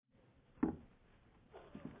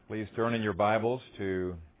Please turn in your Bibles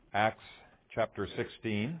to Acts chapter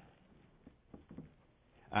 16.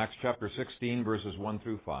 Acts chapter 16, verses 1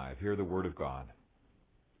 through 5. Hear the word of God.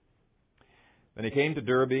 Then he came to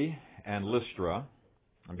Derbe and Lystra,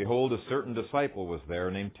 and behold, a certain disciple was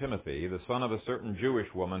there named Timothy, the son of a certain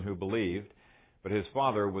Jewish woman who believed, but his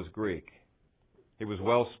father was Greek. He was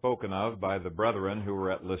well spoken of by the brethren who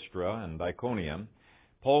were at Lystra and Iconium.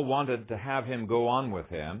 Paul wanted to have him go on with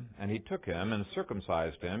him, and he took him and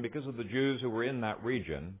circumcised him because of the Jews who were in that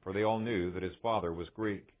region, for they all knew that his father was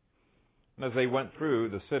Greek. And as they went through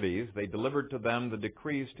the cities, they delivered to them the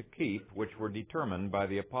decrees to keep, which were determined by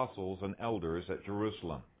the apostles and elders at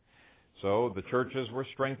Jerusalem. So the churches were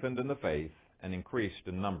strengthened in the faith and increased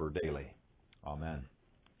in number daily. Amen.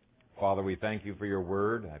 Father, we thank you for your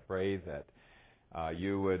word. I pray that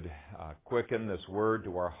you would quicken this word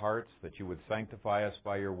to our hearts, that you would sanctify us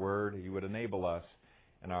by your word, you would enable us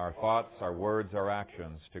in our thoughts, our words, our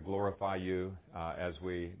actions to glorify you as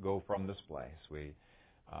we go from this place. We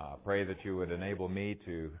pray that you would enable me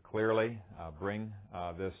to clearly bring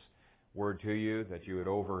this word to you, that you would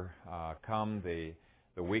overcome the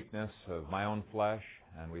weakness of my own flesh,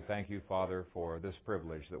 and we thank you, Father, for this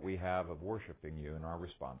privilege that we have of worshiping you in our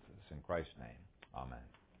responses. In Christ's name, amen.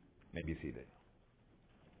 You may be seated.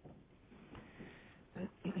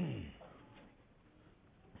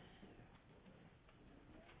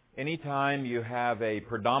 Anytime you have a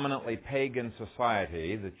predominantly pagan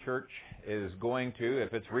society, the church is going to,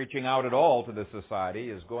 if it's reaching out at all to the society,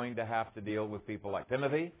 is going to have to deal with people like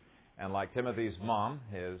Timothy and like Timothy's mom.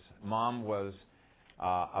 His mom was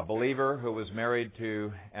a believer who was married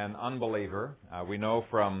to an unbeliever. We know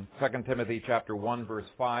from 2 Timothy chapter 1, verse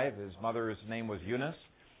 5, his mother's name was Eunice.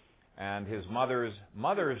 And his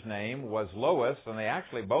mother's name was Lois, and they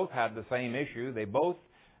actually both had the same issue. They both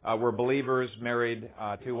were believers married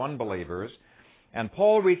to unbelievers. And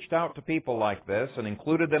Paul reached out to people like this and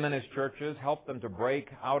included them in his churches, helped them to break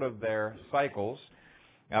out of their cycles.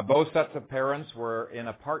 Both sets of parents were in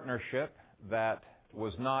a partnership that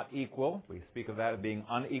was not equal. We speak of that as being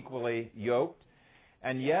unequally yoked.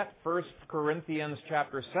 And yet, 1 Corinthians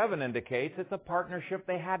chapter 7 indicates it's a partnership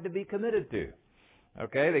they had to be committed to.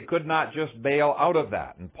 Okay, they could not just bail out of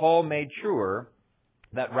that. And Paul made sure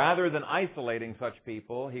that rather than isolating such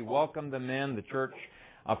people, he welcomed them in, the church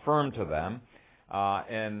affirmed to them,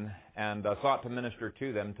 and sought to minister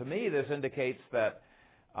to them. To me, this indicates that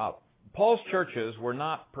Paul's churches were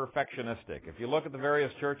not perfectionistic. If you look at the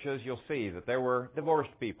various churches, you'll see that there were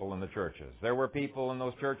divorced people in the churches. There were people in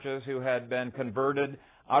those churches who had been converted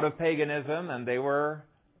out of paganism, and they were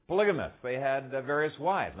polygamists. They had various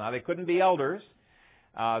wives. Now, they couldn't be elders.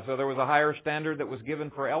 So there was a higher standard that was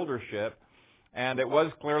given for eldership, and it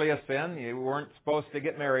was clearly a sin. You weren't supposed to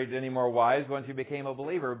get married to any more wives once you became a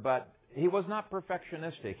believer, but he was not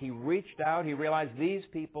perfectionistic. He reached out. He realized these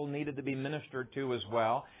people needed to be ministered to as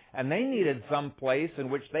well, and they needed some place in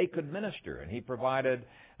which they could minister, and he provided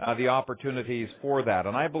the opportunities for that.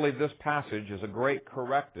 And I believe this passage is a great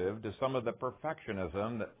corrective to some of the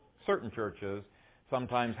perfectionism that certain churches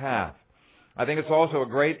sometimes have. I think it's also a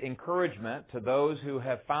great encouragement to those who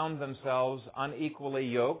have found themselves unequally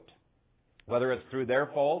yoked, whether it's through their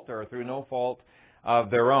fault or through no fault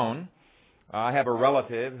of their own. I have a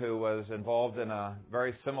relative who was involved in a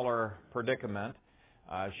very similar predicament.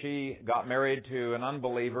 She got married to an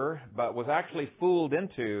unbeliever, but was actually fooled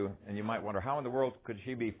into, and you might wonder, how in the world could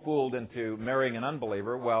she be fooled into marrying an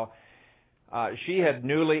unbeliever? Well, she had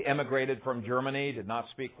newly emigrated from Germany, did not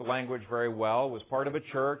speak the language very well, was part of a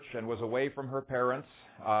church, and was away from her parents,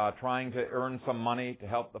 trying to earn some money to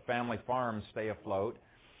help the family farm stay afloat.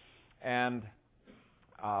 And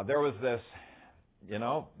there was this,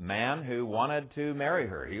 man who wanted to marry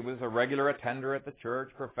her. He was a regular attender at the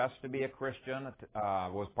church, professed to be a Christian,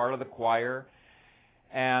 was part of the choir.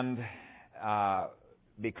 And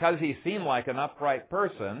because he seemed like an upright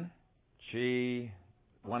person, she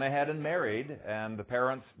went ahead and married, and the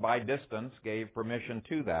parents, by distance, gave permission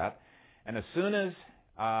to that. And as soon as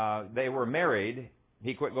they were married,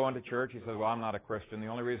 he quit going to church. He said, well, I'm not a Christian. The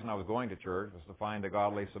only reason I was going to church was to find a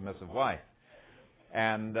godly, submissive wife.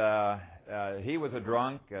 And he was a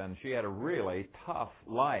drunk, and she had a really tough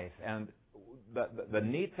life. And the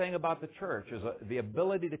neat thing about the church is the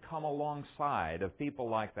ability to come alongside of people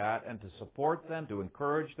like that and to support them, to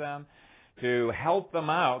encourage them, to help them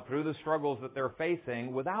out through the struggles that they're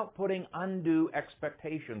facing without putting undue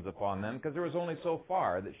expectations upon them, because there was only so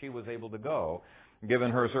far that she was able to go, given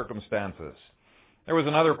her circumstances. There was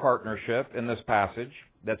another partnership in this passage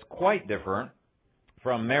that's quite different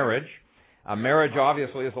from marriage. Marriage,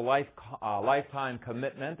 obviously, is a lifetime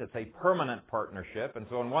commitment. It's a permanent partnership. And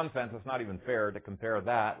so in one sense, it's not even fair to compare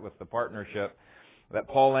that with the partnership that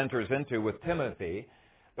Paul enters into with Timothy.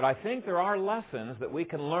 But I think there are lessons that we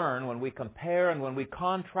can learn when we compare and when we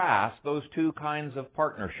contrast those two kinds of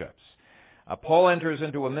partnerships. Paul enters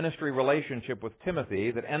into a ministry relationship with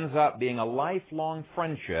Timothy that ends up being a lifelong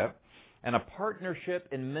friendship and a partnership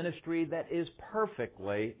in ministry that is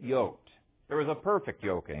perfectly yoked. There is a perfect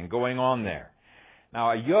yoking going on there.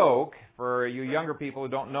 Now, a yoke, for you younger people who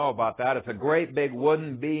don't know about that, it's a great big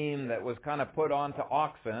wooden beam that was kind of put onto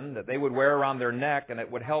oxen that they would wear around their neck, and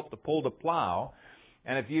it would help to pull the plow.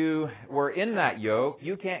 And if you were in that yoke,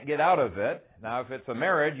 you can't get out of it. Now, if it's a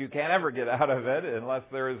marriage, you can't ever get out of it unless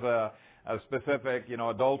there's a specific,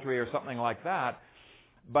 adultery or something like that.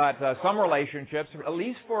 But some relationships, at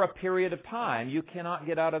least for a period of time, you cannot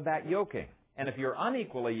get out of that yoking. And if you're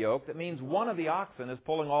unequally yoked, it means one of the oxen is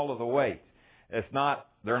pulling all of the weight.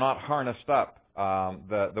 They're not harnessed up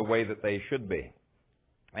the way that they should be.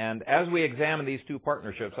 And as we examine these two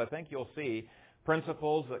partnerships, I think you'll see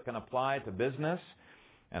principles that can apply to business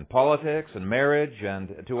and politics and marriage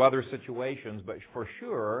and to other situations. But for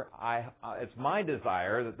sure, it's my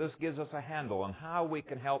desire that this gives us a handle on how we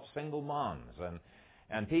can help single moms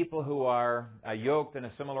and people who are yoked in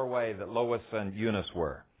a similar way that Lois and Eunice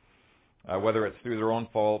were, whether it's through their own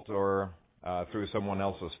fault or through someone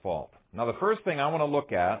else's fault. Now, the first thing I want to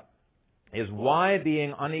look at is why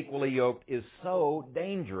being unequally yoked is so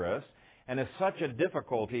dangerous and is such a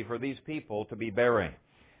difficulty for these people to be bearing.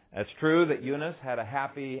 It's true that Eunice had a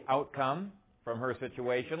happy outcome from her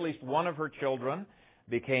situation. At least one of her children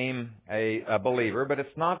became a believer, but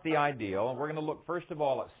it's not the ideal. We're going to look, first of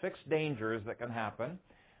all, at 6 dangers that can happen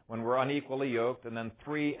when we're unequally yoked, and then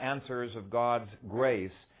 3 answers of God's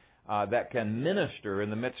grace that can minister in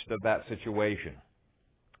the midst of that situation.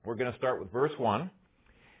 We're going to start with verse 1.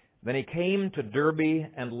 Then he came to Derbe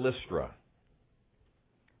and Lystra.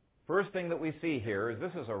 First thing that we see here is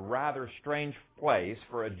this is a rather strange place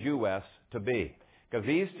for a Jewess to be, because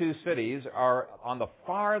these two cities are on the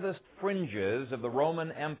farthest fringes of the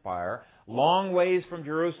Roman Empire, long ways from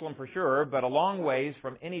Jerusalem for sure, but a long ways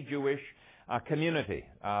from any Jewish community.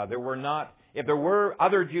 If there were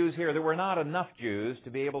other Jews here, there were not enough Jews to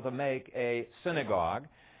be able to make a synagogue.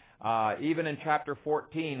 Even in chapter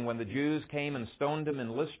 14, when the Jews came and stoned him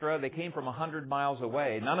in Lystra, they came from 100 miles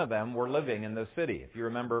away. None of them were living in this city, if you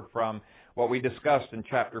remember from what we discussed in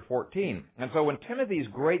chapter 14. And so when Timothy's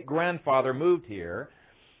great-grandfather moved here,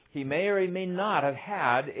 he may or he may not have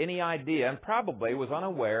had any idea, and probably was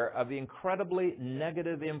unaware of the incredibly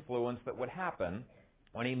negative influence that would happen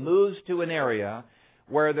when he moves to an area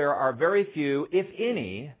where there are very few, if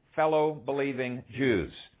any, fellow believing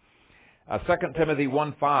Jews. 2 Timothy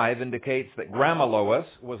 1:5 indicates that Grandma Lois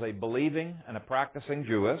was a believing and a practicing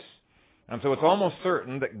Jewess, and so it's almost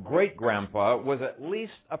certain that great-grandpa was at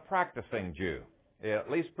least a practicing Jew. He at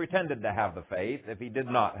least pretended to have the faith, if he did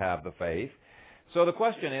not have the faith. So the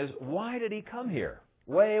question is, why did he come here,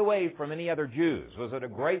 way away from any other Jews? Was it a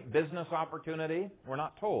great business opportunity? We're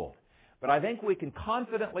not told. But I think we can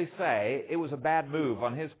confidently say it was a bad move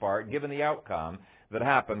on his part, given the outcome that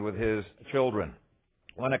happened with his children.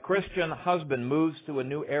 When a Christian husband moves to a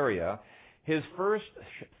new area, his first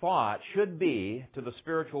thought should be to the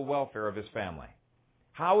spiritual welfare of his family.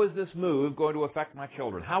 How is this move going to affect my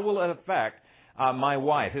children? How will it affect my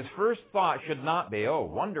wife? His first thought should not be, oh,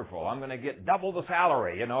 wonderful, I'm going to get double the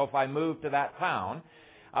salary, if I move to that town.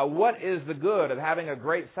 What is the good of having a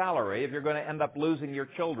great salary if you're going to end up losing your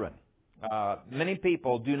children? Many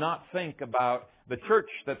people do not think about the church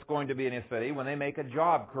that's going to be in a city when they make a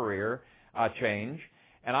job career change.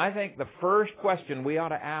 And I think the first question we ought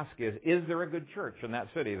to ask is there a good church in that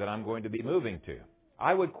city that I'm going to be moving to?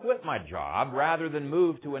 I would quit my job rather than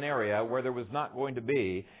move to an area where there was not going to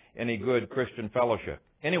be any good Christian fellowship.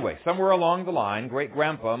 Anyway, somewhere along the line,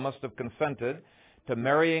 great-grandpa must have consented to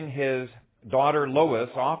marrying his daughter Lois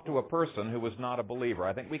off to a person who was not a believer.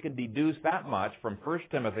 I think we can deduce that much from 2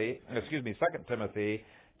 Timothy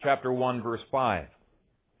chapter 1, verse 5.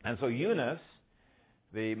 And so Eunice,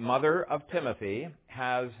 the mother of Timothy,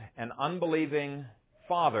 has an unbelieving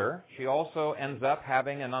father. She also ends up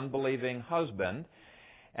having an unbelieving husband.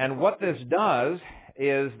 And what this does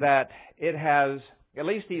is that it has, at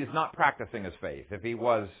least he's not practicing his faith if he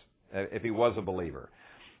was a believer.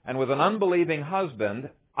 And with an unbelieving husband,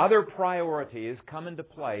 other priorities come into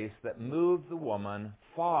place that move the woman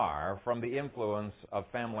far from the influence of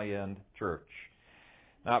family and church.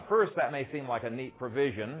 Now, at first, that may seem like a neat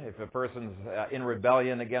provision. If a person's in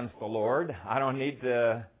rebellion against the Lord, I don't need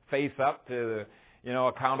to face up to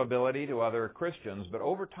accountability to other Christians, but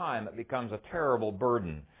over time it becomes a terrible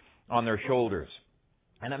burden on their shoulders.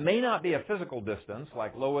 And it may not be a physical distance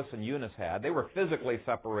like Lois and Eunice had. They were physically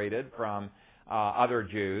separated from other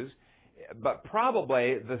Jews. But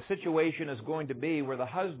probably the situation is going to be where the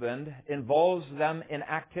husband involves them in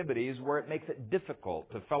activities where it makes it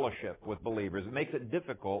difficult to fellowship with believers. It makes it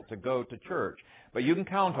difficult to go to church. But you can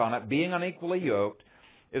count on it. Being unequally yoked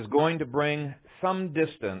is going to bring some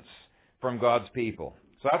distance from God's people.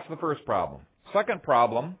 So that's the first problem. Second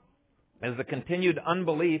problem is the continued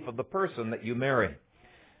unbelief of the person that you marry.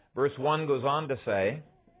 Verse 1 goes on to say,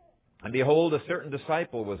 "And behold, a certain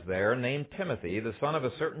disciple was there, named Timothy, the son of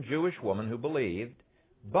a certain Jewish woman who believed,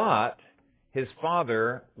 but his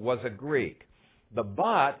father was a Greek." The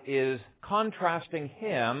 "but" is contrasting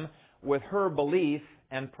him with her belief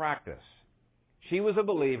and practice. She was a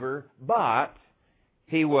believer, but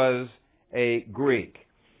he was a Greek.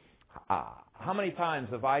 How many times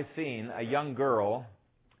have I seen a young girl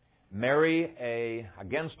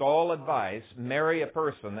against all advice, marry a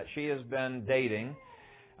person that she has been dating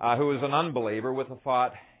who is an unbeliever with the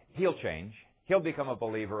thought, he'll change, he'll become a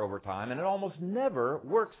believer over time, and it almost never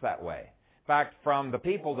works that way. In fact, from the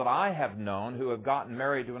people that I have known who have gotten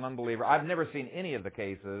married to an unbeliever, I've never seen any of the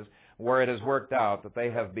cases where it has worked out that they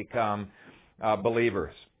have become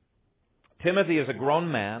believers. Timothy is a grown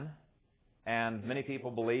man, and many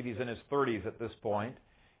people believe he's in his 30s at this point,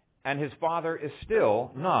 and his father is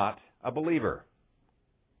still not a believer.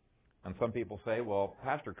 And some people say, well,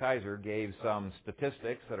 Pastor Kaiser gave some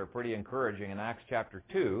statistics that are pretty encouraging in Acts chapter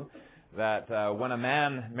 2, that when a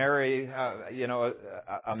man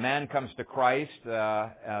a man comes to Christ,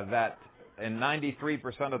 that in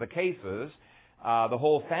 93% of the cases, the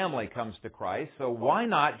whole family comes to Christ. So why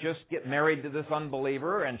not just get married to this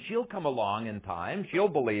unbeliever, and she'll come along in time, she'll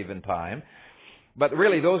believe in time. But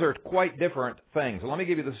really, those are quite different things. Let me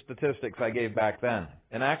give you the statistics I gave back then.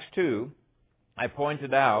 In Acts 2, I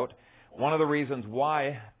pointed out one of the reasons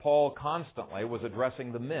why Paul constantly was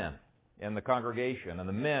addressing the men in the congregation and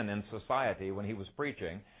the men in society when he was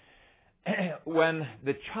preaching. When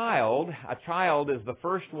a child is the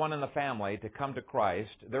first one in the family to come to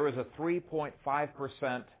Christ, there is a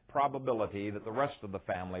 3.5% probability that the rest of the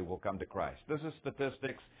family will come to Christ. This is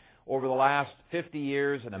statistics over the last 50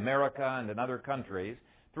 years in America and in other countries.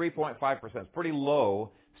 3.5% is pretty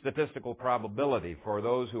low statistical probability for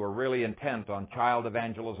those who are really intent on child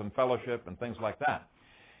evangelism fellowship and things like that.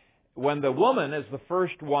 When the woman is the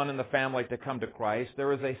first one in the family to come to Christ,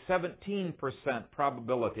 there is a 17%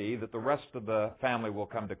 probability that the rest of the family will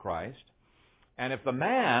come to Christ. And if the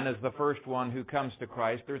man is the first one who comes to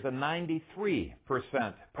Christ, there's a 93%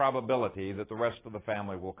 probability that the rest of the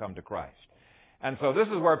family will come to Christ. And so this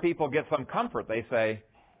is where people get some comfort. They say,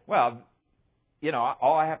 well,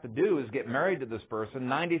 all I have to do is get married to this person.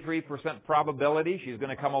 93% probability she's going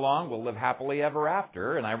to come along. We'll live happily ever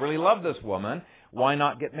after. And I really love this woman. Why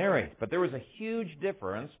not get married? But there was a huge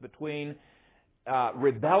difference between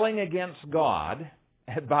rebelling against God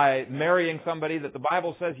by marrying somebody that the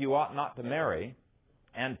Bible says you ought not to marry,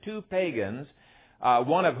 and two pagans,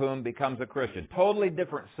 one of whom becomes a Christian. Totally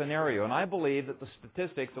different scenario. And I believe that the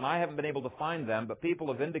statistics, and I haven't been able to find them, but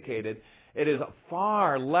people have indicated it is a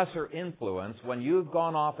far lesser influence when you've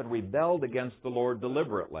gone off and rebelled against the Lord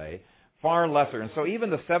deliberately. Far lesser. And so even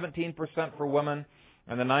the 17% for women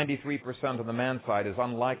and the 93% on the man's side is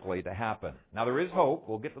unlikely to happen. Now there is hope.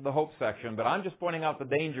 We'll get to the hope section, but I'm just pointing out the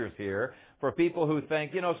dangers here for people who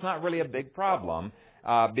think, it's not really a big problem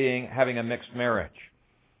having a mixed marriage.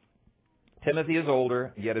 Timothy is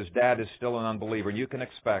older, yet his dad is still an unbeliever. You can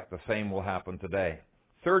expect the same will happen today.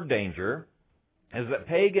 Third danger is that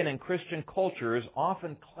pagan and Christian cultures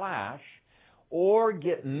often clash or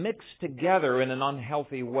get mixed together in an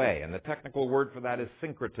unhealthy way. And the technical word for that is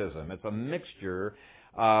syncretism. It's a mixture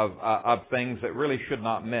of things that really should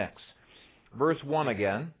not mix. Verse 1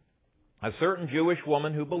 again, a certain Jewish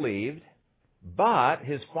woman who believed, but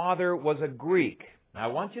his father was a Greek. Now, I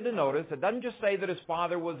want you to notice, it doesn't just say that his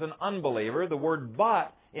father was an unbeliever. The word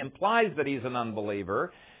but implies that he's an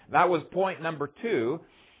unbeliever. That was point number 2.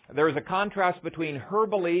 There is a contrast between her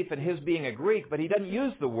belief and his being a Greek, but he doesn't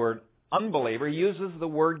use the word unbeliever. He uses the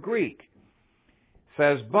word Greek.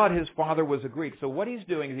 Says, but his father was a Greek. So what he's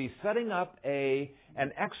doing is he's setting up an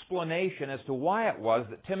explanation as to why it was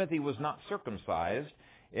that Timothy was not circumcised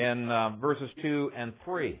in verses 2 and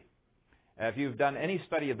 3. If you've done any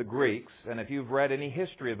study of the Greeks, and if you've read any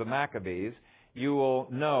history of the Maccabees, you will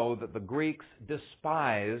know that the Greeks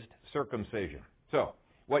despised circumcision. So,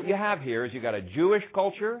 what you have here is you've got a Jewish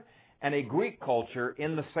culture and a Greek culture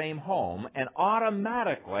in the same home, and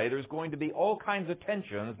automatically there's going to be all kinds of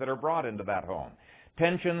tensions that are brought into that home.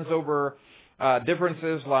 Tensions over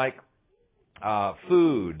differences like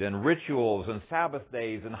food and rituals and Sabbath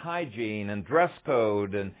days and hygiene and dress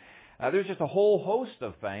code, and there's just a whole host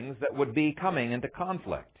of things that would be coming into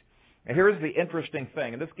conflict. And here's the interesting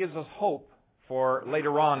thing, and this gives us hope for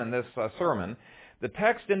later on in this sermon. The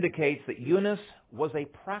text indicates that Eunice was a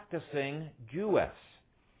practicing Jewess,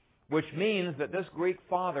 which means that this Greek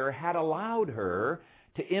father had allowed her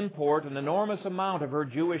to import an enormous amount of her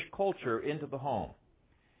Jewish culture into the home.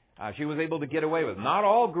 She was able to get away with it. Not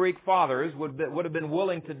all Greek fathers would have been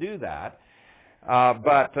willing to do that,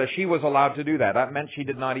 but she was allowed to do that. That meant she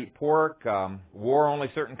did not eat pork, wore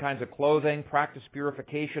only certain kinds of clothing, practiced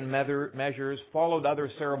purification measures, followed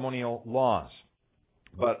other ceremonial laws.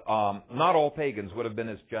 But not all pagans would have been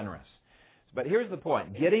as generous. But here's the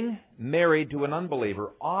point. Getting married to an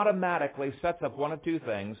unbeliever automatically sets up one of two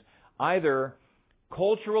things: either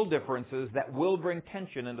cultural differences that will bring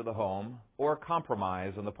tension into the home, or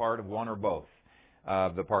compromise on the part of one or both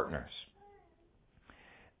of the partners.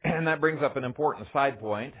 And that brings up an important side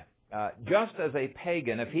point. Just as a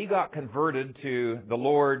pagan, if he got converted to the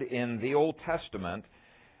Lord in the Old Testament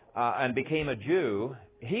and became a Jew,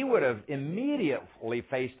 he would have immediately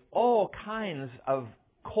faced all kinds of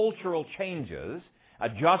cultural changes,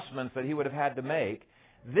 adjustments that he would have had to make.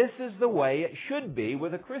 This is the way it should be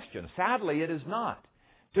with a Christian. Sadly, it is not.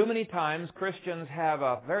 Too many times Christians have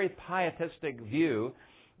a very pietistic view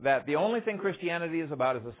that the only thing Christianity is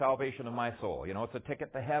about is the salvation of my soul. You know, it's a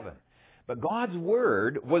ticket to heaven. But God's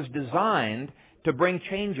Word was designed to bring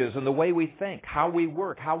changes in the way we think, how we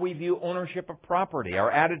work, how we view ownership of property,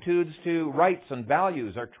 our attitudes to rights and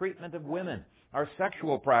values, our treatment of women, our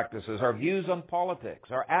sexual practices, our views on politics,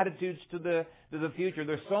 our attitudes to the future.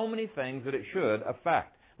 There's so many things that it should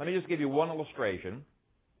affect. Let me just give you one illustration,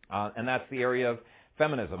 and that's the area of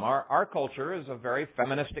feminism. Our culture is a very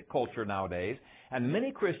feministic culture nowadays, and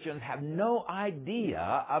many Christians have no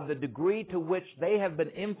idea of the degree to which they have been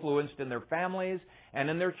influenced in their families and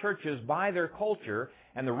in their churches by their culture,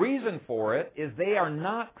 and the reason for it is they are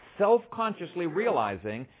not self-consciously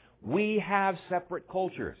realizing we have separate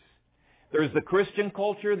cultures. There's the Christian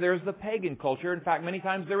culture, there's the pagan culture. In fact, many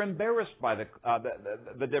times they're embarrassed by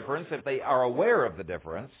the difference if they are aware of the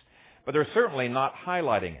difference, but they're certainly not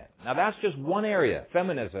highlighting it. Now, that's just one area,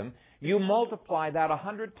 feminism. You multiply that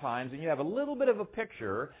 100 times and you have a little bit of a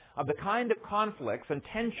picture of the kind of conflicts and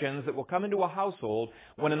tensions that will come into a household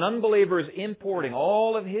when an unbeliever is importing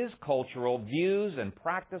all of his cultural views and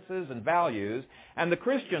practices and values, and the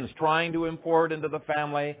Christian's trying to import into the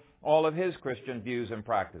family all of his Christian views and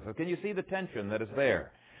practices. Can you see the tension that is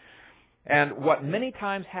there? And what many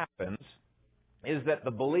times happens is that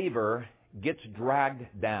the believer gets dragged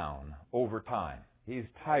down over time. He's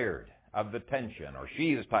tired of the tension, or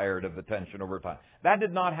she is tired of the tension over time. That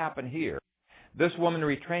did not happen here. This woman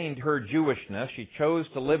retained her Jewishness. She chose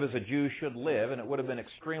to live as a Jew should live, and it would have been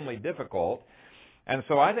extremely difficult. And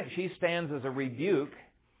so I think she stands as a rebuke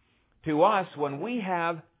to us when we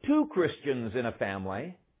have two Christians in a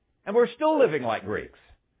family, and we're still living like Greeks.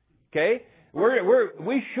 Okay?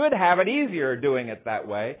 We should have it easier doing it that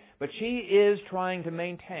way, but she is trying to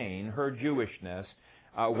maintain her Jewishness,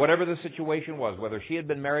 whatever the situation was, whether she had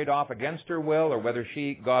been married off against her will or whether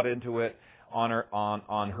she got into it on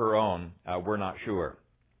her own, we're not sure.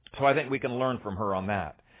 So I think we can learn from her on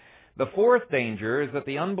that. The fourth danger is that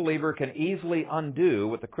the unbeliever can easily undo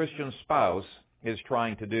what the Christian spouse is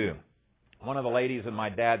trying to do. One of the ladies in my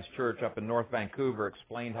dad's church up in North Vancouver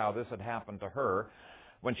explained how this had happened to her.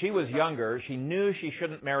 When she was younger, she knew she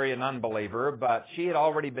shouldn't marry an unbeliever, but she had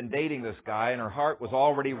already been dating this guy, and her heart was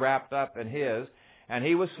already wrapped up in his. And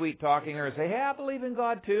he was sweet-talking her and say, hey, I believe in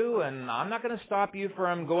God too, and I'm not going to stop you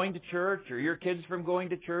from going to church or your kids from going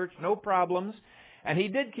to church, no problems. And he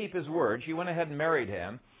did keep his word. She went ahead and married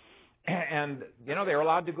him. And, you know, they were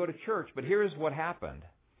allowed to go to church, but here's what happened.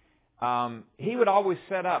 He would always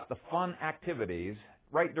set up the fun activities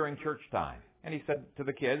right during church time. And he said to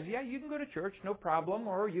the kids, yeah, you can go to church, no problem,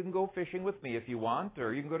 or you can go fishing with me if you want,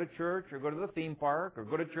 or you can go to church, or go to the theme park, or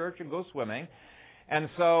go to church and go swimming. And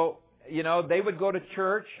so, you know, they would go to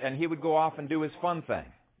church, and he would go off and do his fun thing.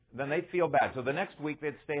 Then they'd feel bad. So the next week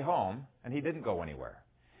they'd stay home, and he didn't go anywhere.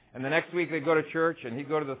 And the next week they'd go to church, and he'd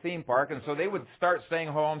go to the theme park, and so they would start staying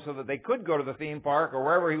home so that they could go to the theme park or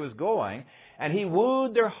wherever he was going. And he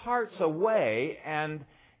wooed their hearts away and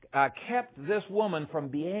kept this woman from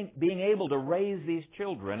being able to raise these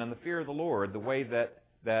children in the fear of the Lord the way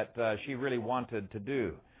that she really wanted to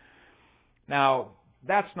do. Now,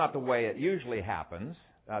 that's not the way it usually happens.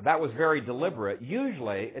 that was very deliberate.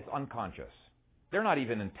 Usually, it's unconscious. They're not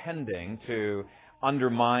even intending to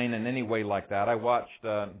undermine in any way like that. I watched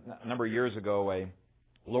a number of years ago a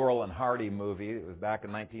Laurel and Hardy movie. It was back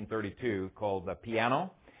in 1932 called The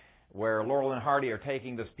Piano, where Laurel and Hardy are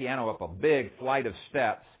taking this piano up a big flight of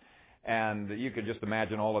steps, and you could just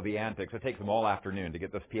imagine all of the antics. It takes them all afternoon to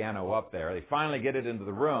get this piano up there. They finally get it into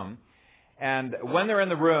the room, and when they're in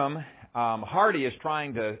the room, Hardy is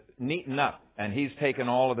trying to neaten up, and he's taken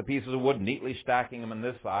all of the pieces of wood, neatly stacking them on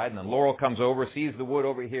this side, and then Laurel comes over, sees the wood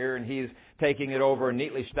over here, and he's taking it over and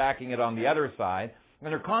neatly stacking it on the other side.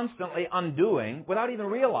 And they're constantly undoing, without even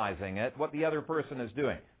realizing it, what the other person is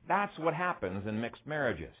doing. That's what happens in mixed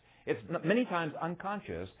marriages. It's many times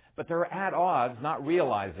unconscious, but they're at odds, not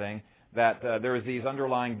realizing that there's these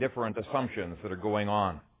underlying different assumptions that are going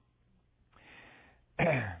on.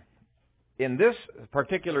 In this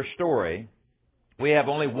particular story, we have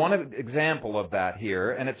only one example of that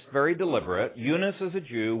here, and it's very deliberate. Eunice, as a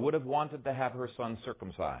Jew, would have wanted to have her son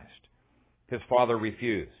circumcised. His father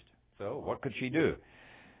refused. So what could she do?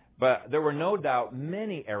 But there were no doubt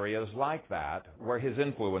many areas like that where his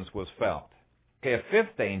influence was felt. Okay, a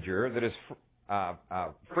fifth danger that is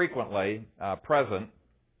frequently present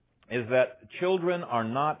is that children are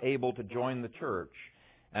not able to join the church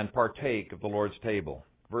and partake of the Lord's table.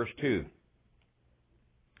 Verse 2.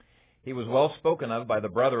 He was well spoken of by the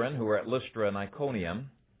brethren who were at Lystra and Iconium.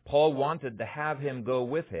 Paul wanted to have him go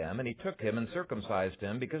with him, and he took him and circumcised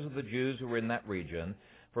him because of the Jews who were in that region,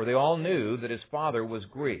 for they all knew that his father was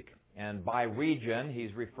Greek. And by region,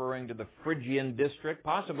 he's referring to the Phrygian district,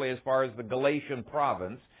 possibly as far as the Galatian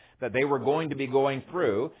province that they were going to be going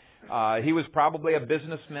through. He was probably a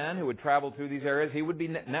businessman who would travel through these areas. He would be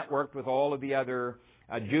networked with all of the other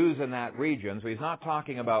Jews in that region. So he's not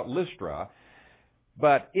talking about Lystra.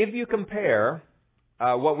 But if you compare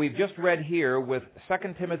what we've just read here with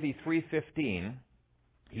 2 Timothy 3:15,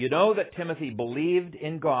 you know that Timothy believed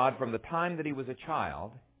in God from the time that he was a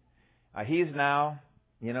child. He's now,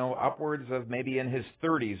 upwards of maybe in his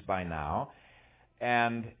 30s by now.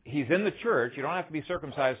 And he's in the church. You don't have to be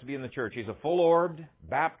circumcised to be in the church. He's a full-orbed,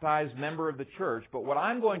 baptized member of the church. But what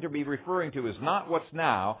I'm going to be referring to is not what's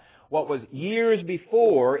now, what was years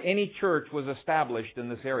before any church was established in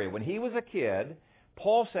this area. When he was a kid,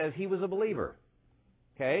 Paul says he was a believer.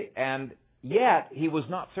 Okay? And yet, he was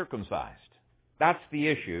not circumcised. That's the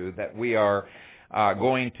issue that we are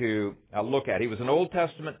going to look at. He was an Old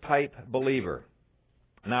Testament type believer.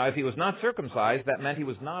 Now, if he was not circumcised, that meant he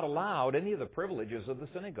was not allowed any of the privileges of the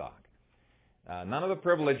synagogue. None of the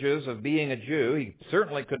privileges of being a Jew. He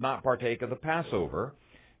certainly could not partake of the Passover.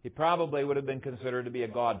 He probably would have been considered to be a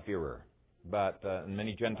God-fearer, but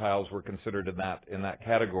many Gentiles were considered in that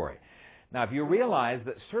category. Now, if you realize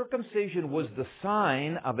that circumcision was the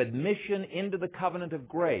sign of admission into the covenant of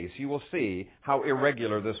grace, you will see how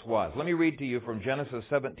irregular this was. Let me read to you from Genesis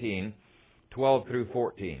 17:12 through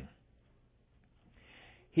 14.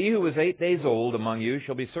 He who is 8 days old among you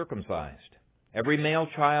shall be circumcised, every male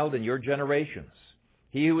child in your generations.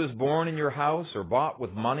 He who is born in your house or bought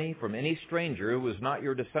with money from any stranger who is not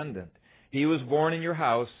your descendant. He who is born in your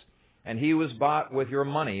house and he who is bought with your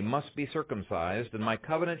money must be circumcised, and my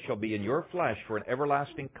covenant shall be in your flesh for an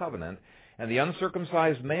everlasting covenant. And the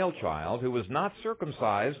uncircumcised male child who is not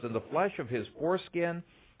circumcised in the flesh of his foreskin,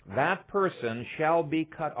 that person shall be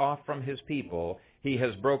cut off from his people. He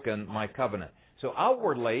has broken my covenant. So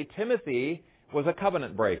outwardly, Timothy was a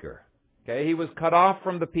covenant breaker. Okay, he was cut off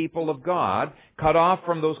from the people of God, cut off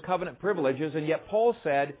from those covenant privileges, and yet Paul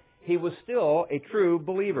said he was still a true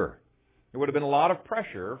believer. There would have been a lot of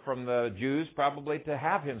pressure from the Jews probably to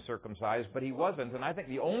have him circumcised, but he wasn't. And I think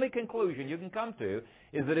the only conclusion you can come to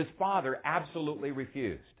is that his father absolutely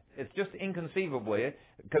refused. It's just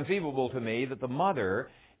conceivable to me that the mother,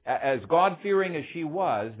 as God-fearing as she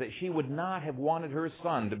was, that she would not have wanted her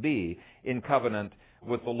son to be in covenant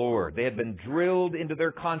with the Lord. They had been drilled into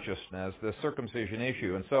their consciousness, the circumcision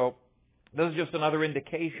issue. And so this is just another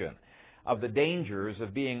indication of the dangers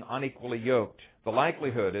of being unequally yoked. The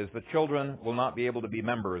likelihood is that children will not be able to be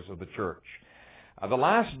members of the church. The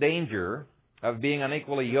last danger of being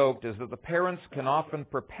unequally yoked is that the parents can often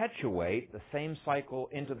perpetuate the same cycle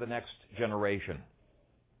into the next generation.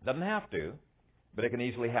 Doesn't have to, but it can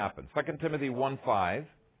easily happen. 2 Timothy 1:5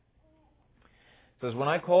 says, "When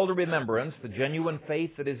I call to remembrance the genuine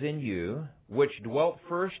faith that is in you, which dwelt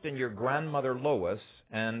first in your grandmother Lois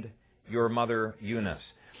and your mother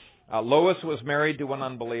Eunice." Lois was married to an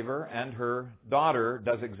unbeliever, and her daughter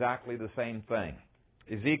does exactly the same thing.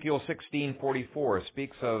 Ezekiel 16:44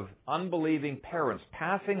 speaks of unbelieving parents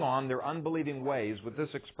passing on their unbelieving ways with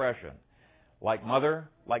this expression, like mother,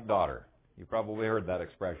 like daughter. You probably heard that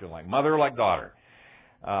expression, like mother, like daughter.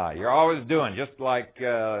 You're always doing just like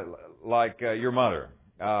your mother.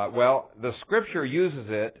 Well, the Scripture uses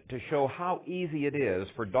it to show how easy it is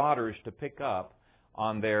for daughters to pick up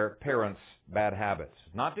on their parents' bad habits.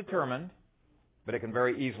 Not determined, but it can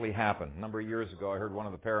very easily happen. A number of years ago, I heard one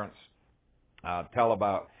of the parents tell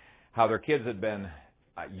about how their kids had been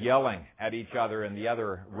yelling at each other in the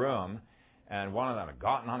other room, and one of them had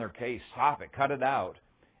gotten on their case, stop it, cut it out.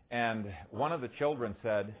 And one of the children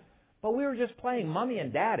said, but we were just playing Mommy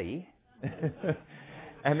and Daddy.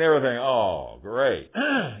 And they were thinking, oh, great.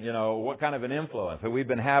 What kind of an influence that we've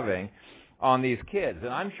been having on these kids. And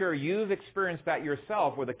I'm sure you've experienced that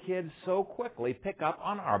yourself, where the kids so quickly pick up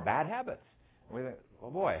on our bad habits. We think, oh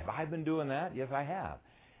boy, have I been doing that? Yes, I have.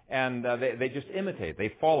 And they just imitate.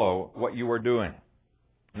 They follow what you were doing.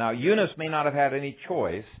 Now, Eunice may not have had any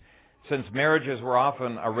choice, since marriages were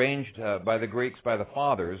often arranged by the Greeks, by the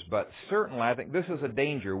fathers, but certainly I think this is a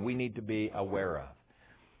danger we need to be aware of.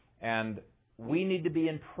 And we need to be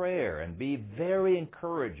in prayer and be very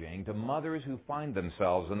encouraging to mothers who find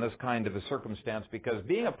themselves in this kind of a circumstance, because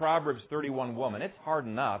being a Proverbs 31 woman, it's hard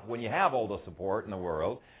enough when you have all the support in the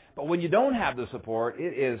world, but when you don't have the support,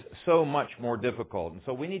 it is so much more difficult. And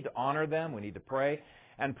so we need to honor them, we need to pray,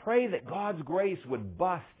 and pray that God's grace would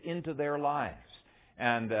bust into their lives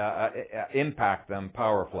and impact them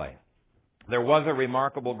powerfully. There was a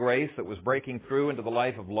remarkable grace that was breaking through into the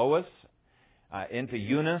life of Lois, into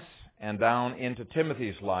Eunice, and down into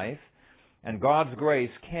Timothy's life. And God's grace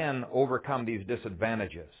can overcome these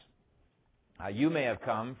disadvantages. You may have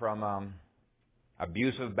come from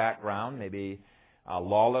abusive background, maybe a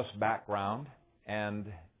lawless background,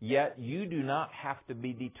 and yet you do not have to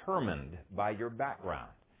be determined by your background.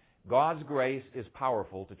 God's grace is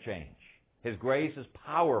powerful to change. His grace is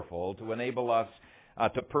powerful to enable us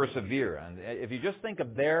to persevere. And if you just think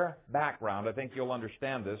of their background, I think you'll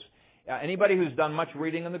understand this. Anybody who's done much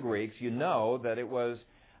reading in the Greeks, you know that it was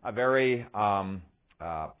a very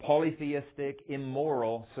polytheistic,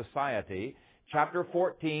 immoral society. Chapter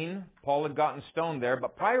 14, Paul had gotten stoned there,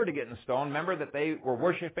 but prior to getting stoned, remember that they were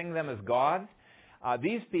worshiping them as gods?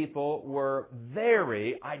 These people were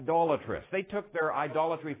very idolatrous. They took their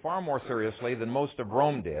idolatry far more seriously than most of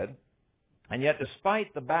Rome did. And yet,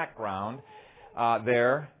 despite the background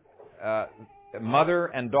there, mother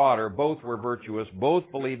and daughter both were virtuous, both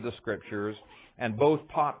believed the Scriptures, and both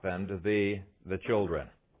taught them to the children.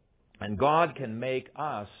 And God can make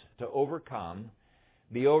us to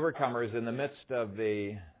be overcomers in the midst of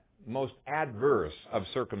the most adverse of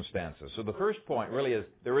circumstances. So the first point really is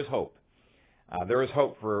there is hope. There is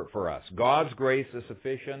hope for us. God's grace is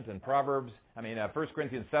sufficient, and 1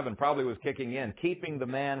 Corinthians 7 probably was kicking in, keeping the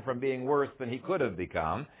man from being worse than he could have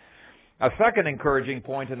become. A second encouraging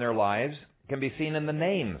point in their lives can be seen in the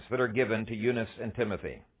names that are given to Eunice and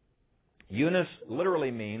Timothy. Eunice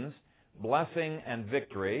literally means blessing and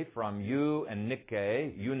victory, from eu and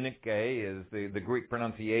Nike. Eunike is the Greek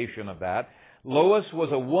pronunciation of that. Lois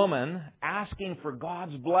was a woman asking for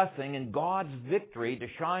God's blessing and God's victory to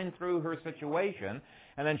shine through her situation.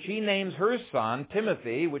 And then she names her son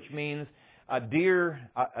Timothy, which means dear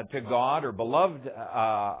to God, or beloved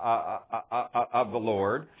of the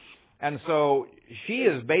Lord. And so she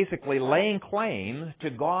is basically laying claim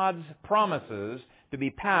to God's promises to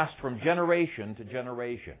be passed from generation to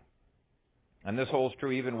generation. And this holds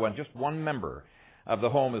true even when just one member of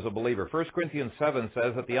the home is a believer. 1 Corinthians 7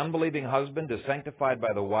 says that the unbelieving husband is sanctified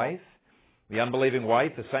by the wife. The unbelieving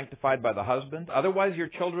wife is sanctified by the husband. Otherwise your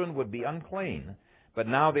children would be unclean, but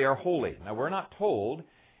now they are holy. Now we're not told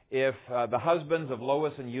if the husbands of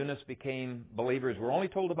Lois and Eunice became believers. We're only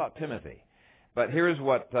told about Timothy. But here's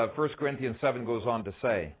what 1 Corinthians 7 goes on to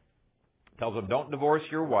say. It tells them, don't divorce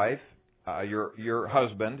your wife, your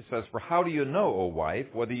husband. It says, for how do you know, O wife,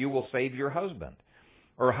 whether you will save your husband?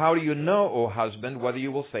 Or how do you know, O husband, whether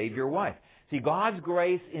you will save your wife? See, God's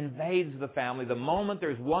grace invades the family the moment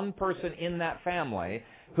there's one person in that family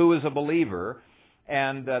who is a believer,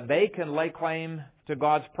 and they can lay claim to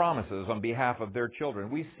God's promises on behalf of their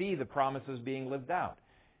children. We see the promises being lived out.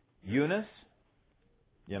 Eunice,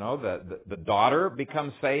 the daughter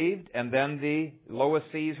becomes saved, and then Lois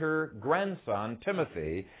sees her grandson,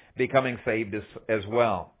 Timothy, becoming saved as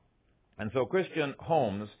well. And so Christian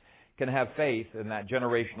homes can have faith in that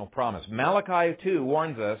generational promise. Malachi 2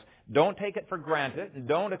 warns us, don't take it for granted, and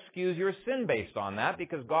don't excuse your sin based on that,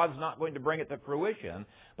 because God's not going to bring it to fruition.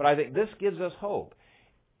 But I think this gives us hope.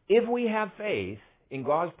 If we have faith in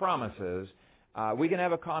God's promises, we can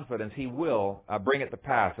have a confidence He will bring it to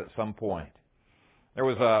pass at some point. There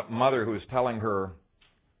was a mother who was telling her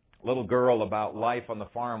little girl about life on the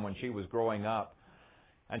farm when she was growing up.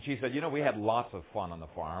 And she said, we had lots of fun on the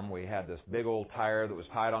farm. We had this big old tire that was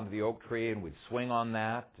tied onto the oak tree, and we'd swing on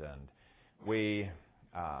that, and we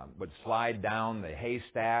would slide down the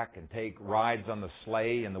haystack and take rides on the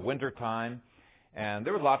sleigh in the wintertime. And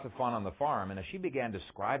there was lots of fun on the farm. And as she began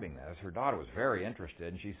describing this, her daughter was very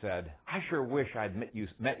interested, and she said, I sure wish I'd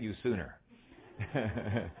met you sooner.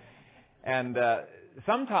 And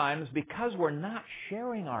sometimes, because we're not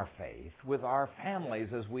sharing our faith with our families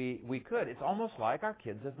as we could, it's almost like our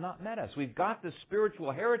kids have not met us. We've got this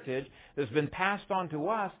spiritual heritage that's been passed on to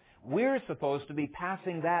us. We're supposed to be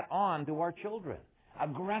passing that on to our children,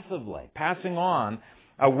 aggressively, passing on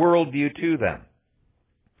a worldview to them.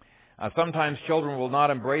 Sometimes children will not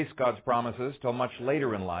embrace God's promises till much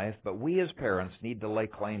later in life, but we as parents need to lay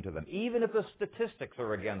claim to them. Even if the statistics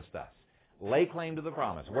are against us, lay claim to the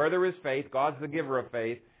promise. Where there is faith, God's the giver of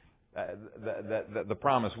faith, the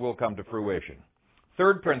promise will come to fruition.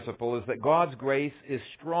 Third principle is that God's grace is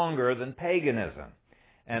stronger than paganism,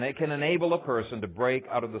 and it can enable a person to break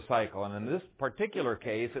out of the cycle. And in this particular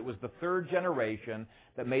case, it was the third generation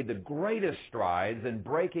that made the greatest strides in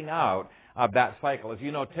breaking out of that cycle. As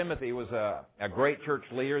you know, Timothy was a great church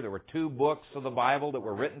leader. There were 2 books of the Bible that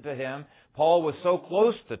were written to him. Paul was so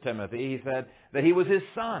close to Timothy, he said that he was his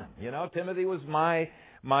son. Timothy was my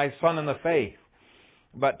son in the faith.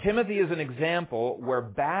 But Timothy is an example where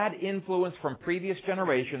bad influence from previous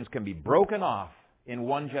generations can be broken off in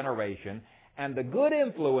one generation, and the good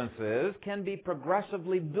influences can be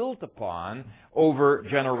progressively built upon over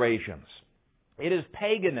generations. It is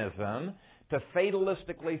paganism to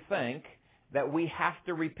fatalistically think that we have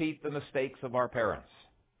to repeat the mistakes of our parents.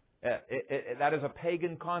 That is a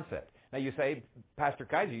pagan concept. Now you say, Pastor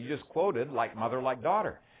Kaiser, you just quoted like mother, like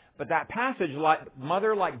daughter. But that passage, like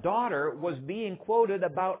mother, like daughter, was being quoted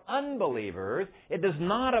about unbelievers. It does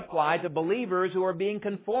not apply to believers who are being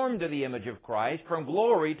conformed to the image of Christ from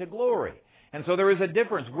glory to glory. And so there is a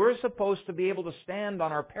difference. We're supposed to be able to stand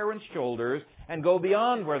on our parents' shoulders and go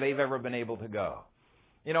beyond where they've ever been able to go.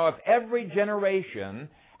 If every generation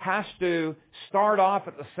has to start off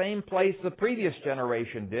at the same place the previous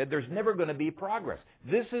generation did, there's never going to be progress.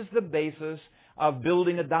 This is the basis of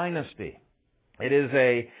building a dynasty. It is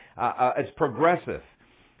it's progressive.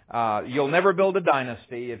 You'll never build a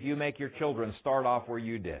dynasty if you make your children start off where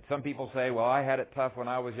you did. Some people say, well, I had it tough when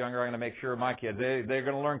I was younger. I'm going to make sure my kids, they're going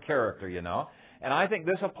to learn character, And I think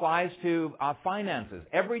this applies to finances.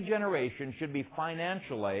 Every generation should be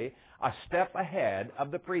financially a step ahead of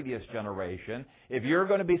the previous generation if you're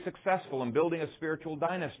going to be successful in building a spiritual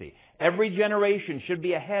dynasty. Every generation should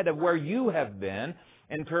be ahead of where you have been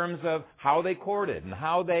in terms of how they courted and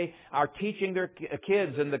how they are teaching their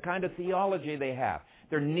kids and the kind of theology they have.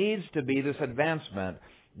 There needs to be this advancement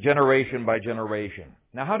generation by generation.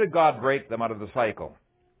 Now, how did God break them out of the cycle?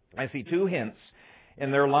 I see 2 hints in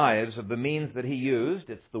their lives of the means that He used.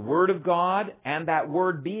 It's the Word of God and that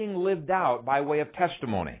Word being lived out by way of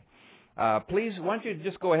testimony. Please, why don't you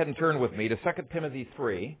just go ahead and turn with me to 2 Timothy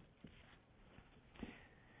 3,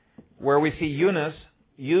 where we see Eunice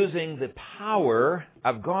using the power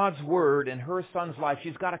of God's Word in her son's life.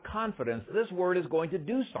 She's got a confidence that this Word is going to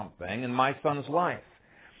do something in my son's life.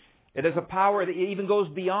 It is a power that even goes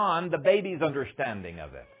beyond the baby's understanding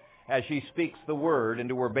of it as she speaks the Word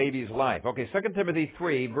into her baby's life. Okay, 2 Timothy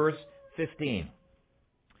 3, verse 15.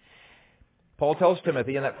 Paul tells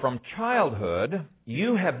Timothy that from childhood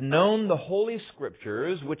you have known the Holy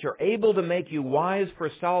Scriptures, which are able to make you wise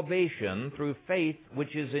for salvation through faith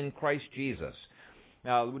which is in Christ Jesus.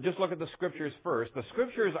 Now, just look at the Scriptures first. The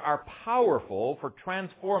Scriptures are powerful for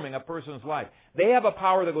transforming a person's life. They have a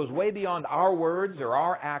power that goes way beyond our words or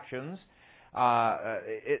our actions.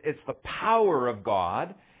 It's the power of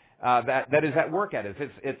God that is at work at us.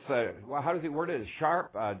 How does he word it? It's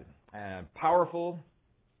sharp, powerful,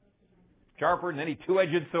 sharper than any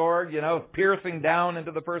two-edged sword, piercing down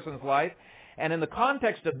into the person's life. And in the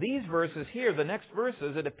context of these verses here, the next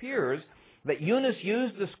verses, it appears that Eunice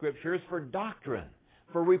used the Scriptures for doctrine,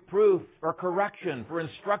 for reproof, for correction, for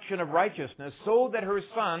instruction of righteousness, so that her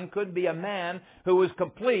son could be a man who was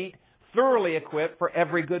complete, thoroughly equipped for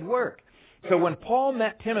every good work. So when Paul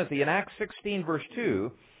met Timothy in Acts 16, verse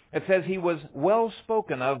 2, it says he was well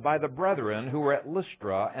spoken of by the brethren who were at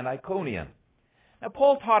Lystra and Iconium. Now,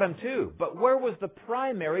 Paul taught him too, but where was the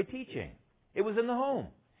primary teaching? It was in the home.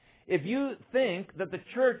 If you think that the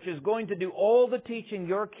church is going to do all the teaching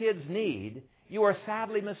your kids need, you are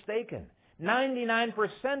sadly mistaken.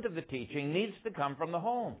 99% of the teaching needs to come from the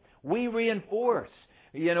home. We reinforce.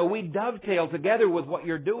 We dovetail together with what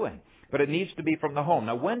you're doing. But it needs to be from the home.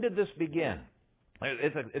 Now, when did this begin?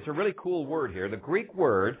 It's a really cool word here. The Greek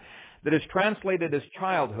word that is translated as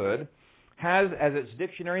childhood has as its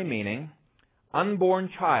dictionary meaning unborn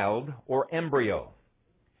child or embryo.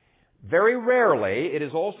 Very rarely it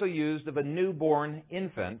is also used of a newborn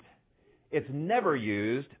infant. It's never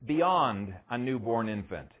used beyond a newborn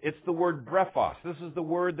infant. It's the word brephos. This is the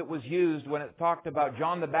word that was used when it talked about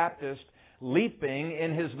John the Baptist leaping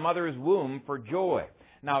in his mother's womb for joy.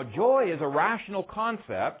 Now, joy is a rational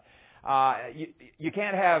concept. You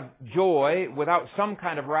can't have joy without some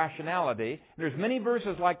kind of rationality. There's many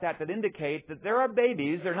verses like that that indicate that there are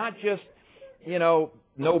babies. They're not just,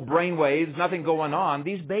 no brain waves, nothing going on.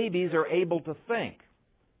 These babies are able to think.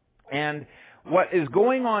 And what is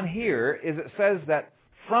going on here is it says that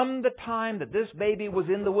from the time that this baby was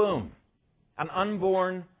in the womb, an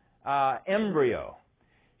unborn embryo,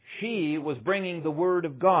 she was bringing the Word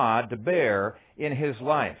of God to bear in his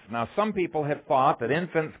life. Now, some people have thought that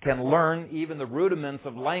infants can learn even the rudiments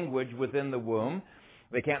of language within the womb.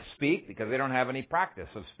 They can't speak because they don't have any practice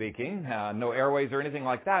of speaking, no airways or anything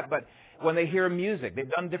like that. But when they hear music,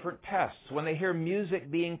 they've done different tests. When they hear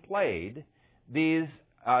music being played, these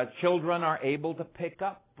children are able to pick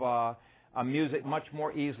up music much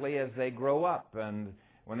more easily as they grow up. And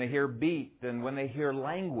when they hear beat and when they hear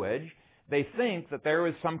language, they think that there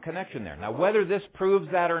is some connection there. Now, whether this proves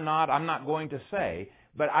that or not, I'm not going to say,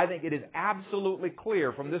 but I think it is absolutely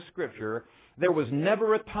clear from this scripture there was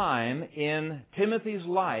never a time in Timothy's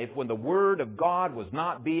life when the Word of God was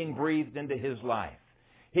not being breathed into his life.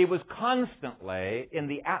 He was constantly in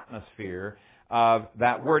the atmosphere of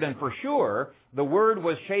that Word. And for sure, the Word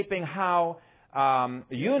was shaping how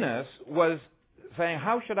Eunice was saying,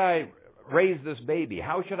 how should I raise this baby?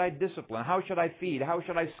 How should I discipline? How should I feed? How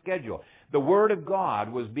should I schedule? The Word of God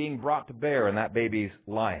was being brought to bear in that baby's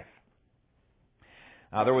life.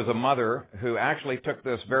 There was a mother who actually took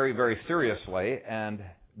this very, very seriously and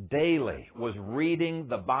daily was reading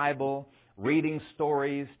the Bible, reading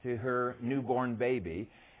stories to her newborn baby.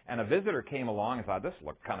 And a visitor came along and thought, this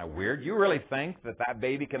looked kind of weird. You really think that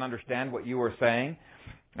baby can understand what you were saying?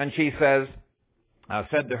 And she said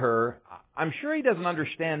to her, I'm sure he doesn't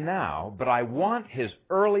understand now, but I want his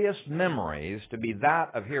earliest memories to be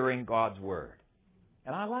that of hearing God's Word.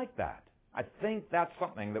 And I like that. I think that's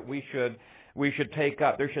something that we should take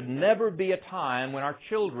up. There should never be a time when our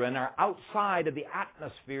children are outside of the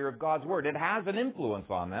atmosphere of God's Word. It has an influence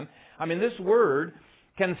on them. I mean, this Word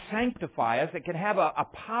can sanctify us. It can have a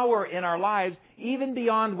power in our lives even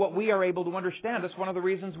beyond what we are able to understand. That's one of the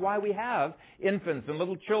reasons why we have infants and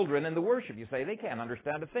little children in the worship. You say, they can't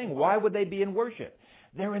understand a thing. Why would they be in worship?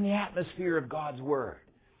 They're in the atmosphere of God's Word.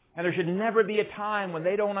 And there should never be a time when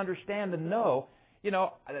they don't understand and know,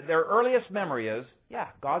 their earliest memory is,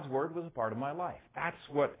 God's Word was a part of my life.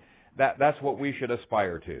 That's what we should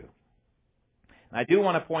aspire to. And I do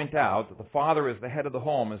want to point out that the father as the head of the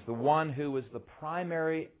home is the one who is the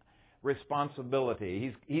primary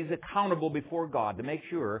responsibility. He's accountable before God to make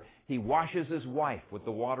sure he washes his wife with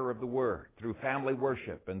the water of the Word through family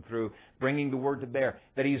worship and through bringing the Word to bear,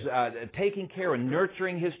 that he's taking care and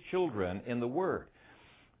nurturing his children in the Word.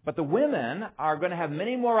 But the women are going to have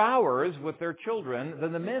many more hours with their children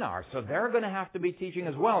than the men are. So they're going to have to be teaching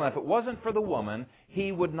as well. And if it wasn't for the woman,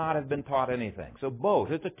 he would not have been taught anything. So both.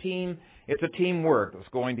 It's a teamwork that's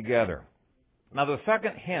going together. Now the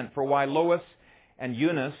second hint for why Lois and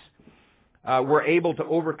Eunice were able to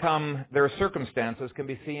overcome their circumstances can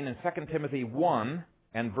be seen in 2 Timothy 1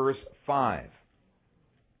 and verse 5,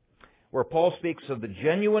 where Paul speaks of the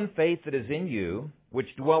genuine faith that is in you,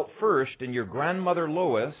 which dwelt first in your grandmother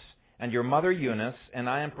Lois and your mother Eunice, and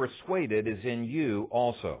I am persuaded is in you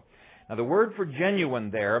also. Now the word for genuine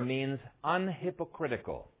there means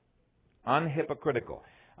unhypocritical. Unhypocritical.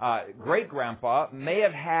 Great-grandpa may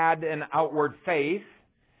have had an outward faith,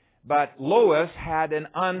 but Lois had an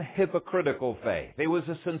unhypocritical faith. It was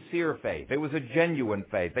a sincere faith. It was a genuine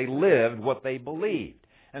faith. They lived what they believed.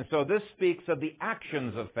 And so this speaks of the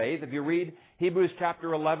actions of faith. If you read Hebrews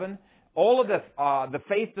chapter 11, all of the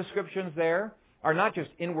faith descriptions there are not just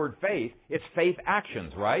inward faith, it's faith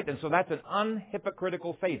actions, right? And so that's an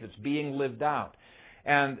unhypocritical faith. It's being lived out.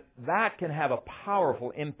 And that can have a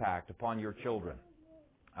powerful impact upon your children.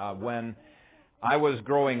 When I was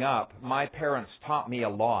growing up, my parents taught me a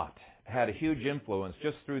lot, had a huge influence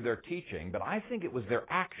just through their teaching, but I think it was their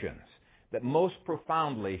actions that most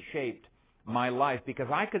profoundly shaped my life, because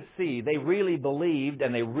I could see they really believed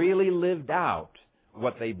and they really lived out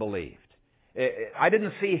what they believed. I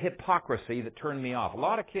didn't see hypocrisy that turned me off. A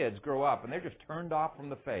lot of kids grow up and they're just turned off from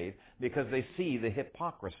the faith because they see the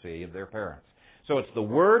hypocrisy of their parents. So it's the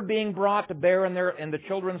Word being brought to bear in the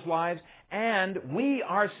children's lives, and we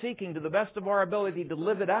are seeking to the best of our ability to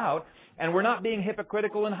live it out, and we're not being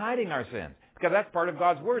hypocritical and hiding our sins. Because that's part of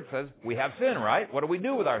God's Word. It says we have sin, right? What do we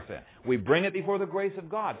do with our sin? We bring it before the grace of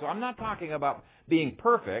God. So I'm not talking about being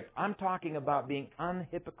perfect. I'm talking about being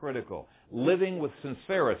unhypocritical, living with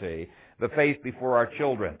sincerity the faith before our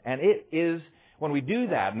children. And it is, when we do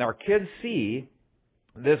that and our kids see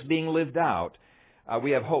this being lived out,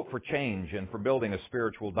 we have hope for change and for building a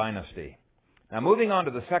spiritual dynasty. Now, moving on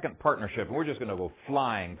to the second partnership, and we're just going to go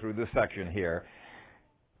flying through this section here.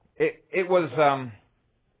 It was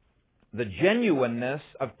the genuineness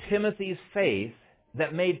of Timothy's faith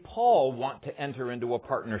that made Paul want to enter into a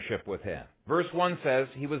partnership with him. Verse 1 says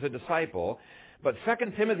he was a disciple, but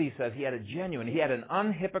 2 Timothy says he had an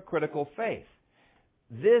unhypocritical faith.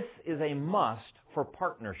 This is a must for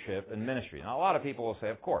partnership in ministry. Now, a lot of people will say,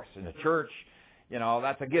 of course, in the church,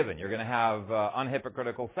 that's a given. You're going to have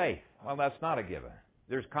unhypocritical faith. Well, that's not a given.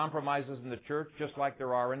 There's compromises in the church just like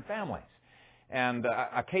there are in families. And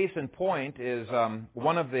a case in point is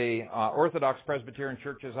one of the Orthodox Presbyterian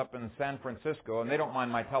churches up in San Francisco, and they don't mind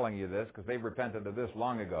my telling you this because they've repented of this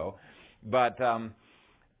long ago. But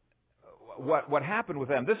what happened with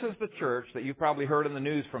them, this is the church that you've probably heard in the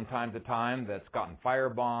news from time to time that's gotten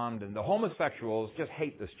firebombed, and the homosexuals just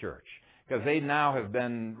hate this church because they now have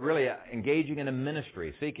been really engaging in a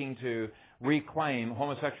ministry seeking to reclaim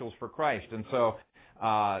homosexuals for Christ. And so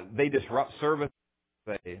they disrupt service.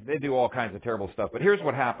 They do all kinds of terrible stuff. But here's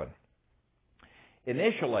what happened.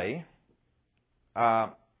 Initially,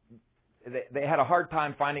 they had a hard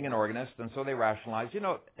time finding an organist, and so they rationalized,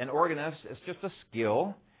 an organist is just a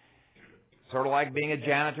skill, sort of like being a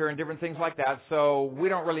janitor and different things like that. So we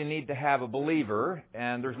don't really need to have a believer,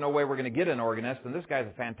 and there's no way we're going to get an organist, and this guy's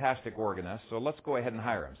a fantastic organist, so let's go ahead and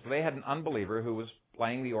hire him. So they had an unbeliever who was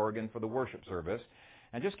playing the organ for the worship service.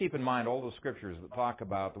 And just keep in mind all the scriptures that talk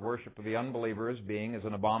about the worship of the unbeliever as being as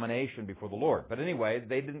an abomination before the Lord. But anyway,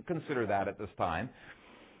 they didn't consider that at this time.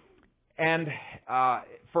 And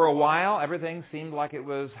for a while, everything seemed like it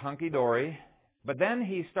was hunky-dory. But then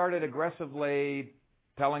he started aggressively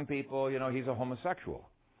telling people, he's a homosexual.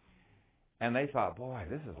 And they thought, boy,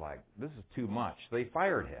 this is too much. They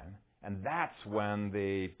fired him. And that's when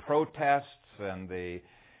the protests and the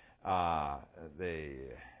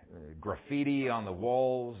graffiti on the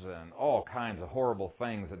walls and all kinds of horrible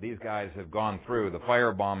things that these guys have gone through, the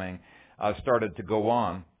firebombing, started to go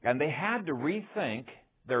on. And they had to rethink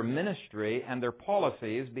their ministry and their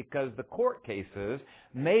policies because the court cases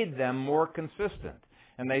made them more consistent.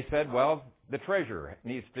 And they said, well, the treasurer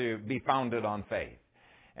needs to be founded on faith.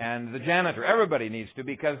 And the janitor, everybody needs to,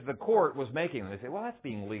 because the court was making them. They say, well, that's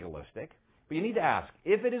being legalistic. But you need to ask,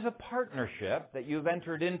 if it is a partnership that you've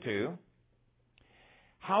entered into,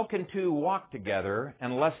 how can two walk together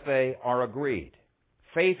unless they are agreed?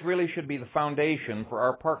 Faith really should be the foundation for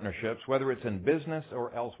our partnerships, whether it's in business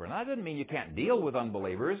or elsewhere. Now, that doesn't mean you can't deal with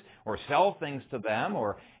unbelievers or sell things to them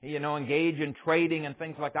or, engage in trading and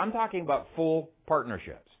things like that. I'm talking about full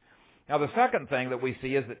partnerships. Now, the second thing that we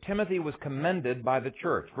see is that Timothy was commended by the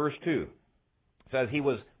church. Verse 2 says he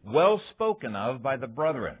was well spoken of by the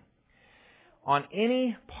brethren. On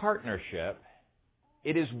any partnership,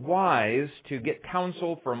 it is wise to get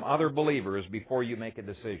counsel from other believers before you make a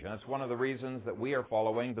decision. That's one of the reasons that we are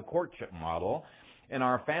following the courtship model in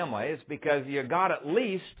our family. It's because you got at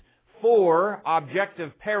least 4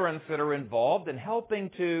 objective parents that are involved in helping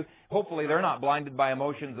to, hopefully they're not blinded by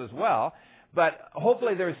emotions as well, but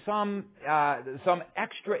hopefully there's some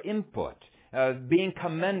extra input being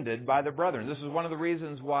commended by the brethren. This is one of the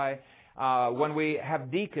reasons why when we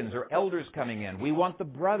have deacons or elders coming in, we want the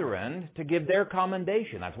brethren to give their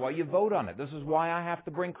commendation. That's why you vote on it. This is why I have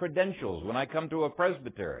to bring credentials when I come to a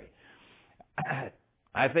presbytery.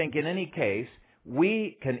 I think in any case,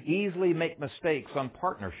 we can easily make mistakes on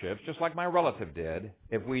partnerships, just like my relative did,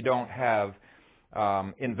 if we don't have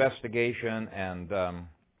investigation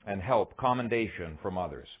and help, commendation from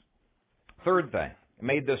others. Third thing,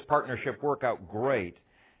 made this partnership work out great,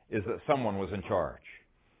 is that someone was in charge.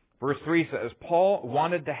 Verse 3 says, Paul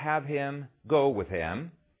wanted to have him go with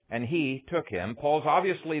him, and he took him. Paul's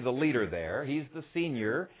obviously the leader there. He's the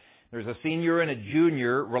senior. There's a senior and a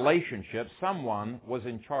junior relationship. Someone was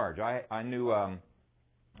in charge. I knew,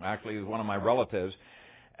 actually, one of my relatives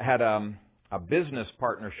had a business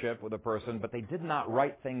partnership with a person, but they did not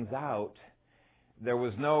write things out. There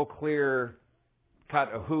was no clear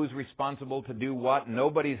cut of who's responsible to do what.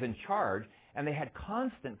 Nobody's in charge. And they had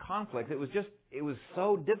constant conflict. It was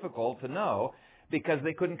so difficult to know because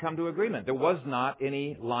they couldn't come to agreement. There was not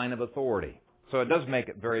any line of authority. So it does make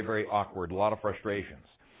it very, very awkward, a lot of frustrations.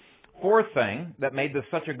 Fourth thing that made this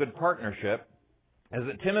such a good partnership is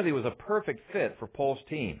that Timothy was a perfect fit for Paul's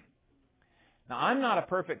team. Now, I'm not a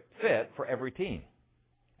perfect fit for every team.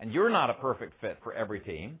 and you're not a perfect fit for every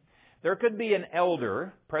team. There could be an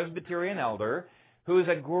elder, Presbyterian elder, who is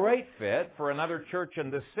a great fit for another church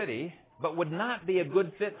in this city, but would not be a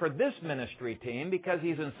good fit for this ministry team because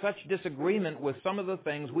he's in such disagreement with some of the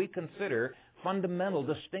things we consider fundamental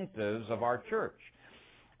distinctives of our church.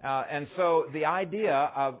 And so the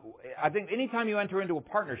idea of, I think anytime you enter into a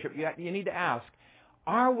partnership, you need to ask,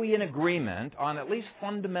 are we in agreement on at least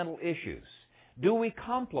fundamental issues? Do we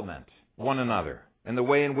complement one another in the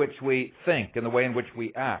way in which we think, in the way in which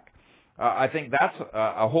we act? I think that's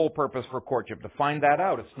a whole purpose for courtship, to find that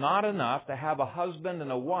out. It's not enough to have a husband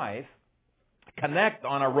and a wife connect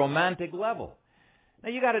on a romantic level. Now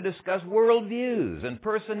you got to discuss worldviews and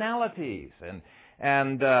personalities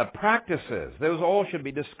and practices. Those all should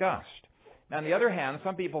be discussed. Now, on the other hand,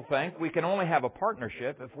 some people think we can only have a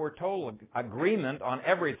partnership if we're total agreement on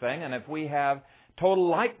everything and if we have total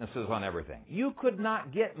likenesses on everything. You could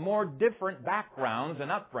not get more different backgrounds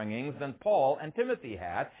and upbringings than Paul and Timothy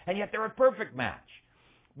had, and yet they're a perfect match.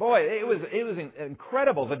 Boy, it was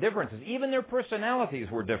incredible, the differences. Even their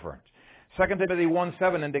personalities were different. 2 Timothy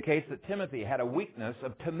 1:7 indicates that Timothy had a weakness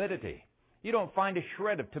of timidity. You don't find a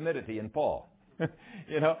shred of timidity in Paul.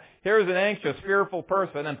 Here's an anxious, fearful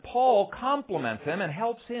person, and Paul compliments him and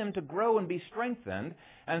helps him to grow and be strengthened.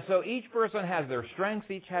 And so each person has their strengths,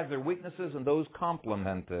 each has their weaknesses, and those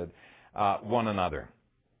complemented one another.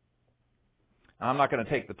 I'm not going to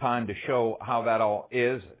take the time to show how that all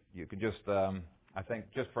is. You could just, I think,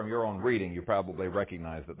 just from your own reading, you probably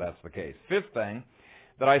recognize that that's the case. Fifth thing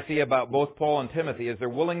that I see about both Paul and Timothy is their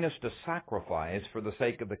willingness to sacrifice for the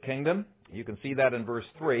sake of the kingdom. You can see that in verse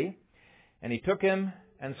 3. And he took him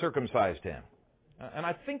and circumcised him. And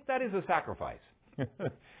I think that is a sacrifice.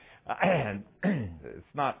 And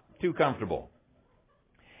it's not too comfortable.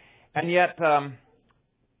 And yet,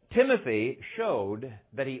 Timothy showed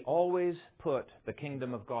that he always put the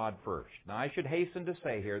kingdom of God first. Now, I should hasten to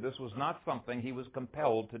say here, this was not something he was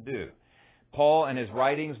compelled to do. Paul, in his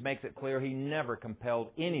writings, makes it clear he never compelled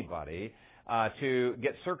anybody to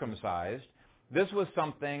get circumcised. This was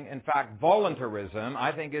something, in fact, voluntarism,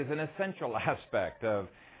 I think, is an essential aspect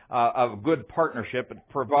of good partnership. It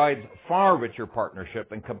provides far richer partnership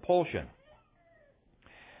than compulsion.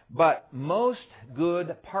 But most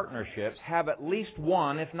good partnerships have at least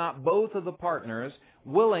one, if not both of the partners,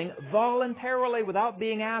 willing voluntarily, without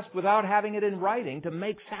being asked, without having it in writing, to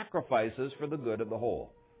make sacrifices for the good of the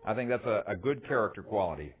whole. I think that's a good character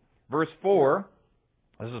quality. Verse 4,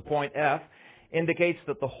 this is point F, indicates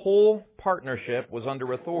that the whole partnership was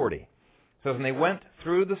under authority. It says, and they went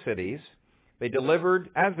through the cities, they delivered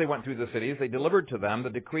to them the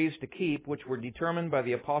decrees to keep, which were determined by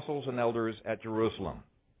the apostles and elders at Jerusalem.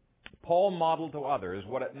 Paul modeled to others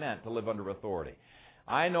what it meant to live under authority.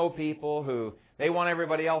 I know people who, they want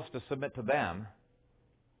everybody else to submit to them,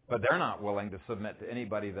 but they're not willing to submit to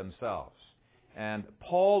anybody themselves. And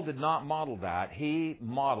Paul did not model that. He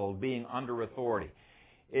modeled being under authority.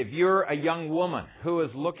 If you're a young woman who is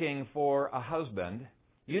looking for a husband,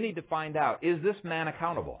 you need to find out, is this man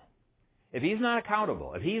accountable? If he's not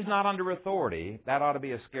accountable, if he's not under authority, that ought to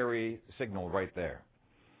be a scary signal right there.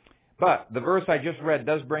 But the verse I just read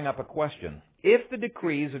does bring up a question. If the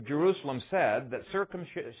decrees of Jerusalem said that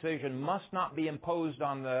circumcision must not be imposed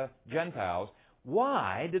on the Gentiles,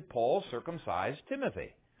 why did Paul circumcise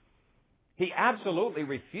Timothy? He absolutely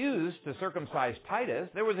refused to circumcise Titus.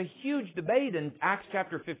 There was a huge debate in Acts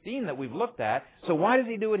chapter 15 that we've looked at. So why does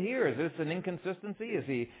he do it here? Is this an inconsistency? Is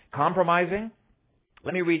he compromising?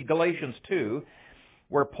 Let me read Galatians 2,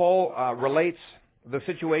 where Paul relates the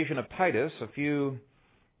situation of Titus a few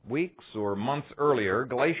weeks or months earlier.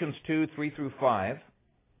 Galatians 2, 3 through 5.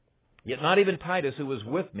 Yet not even Titus, who was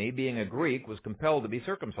with me, being a Greek, was compelled to be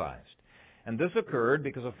circumcised. And this occurred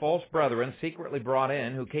because of false brethren secretly brought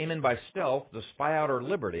in, who came in by stealth to spy out our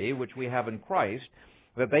liberty, which we have in Christ,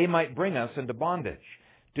 that they might bring us into bondage,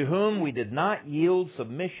 to whom we did not yield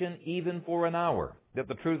submission even for an hour, that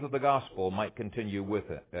the truth of the gospel might continue with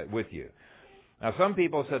you. Now, some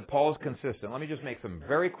people said Paul's consistent. Let me just make some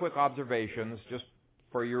very quick observations, just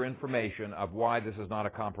for your information, of why this is not a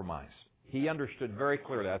compromise. He understood very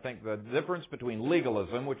clearly, I think, the difference between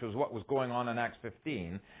legalism, which was what was going on in Acts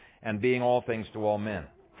 15, and being all things to all men.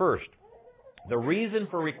 First, the reason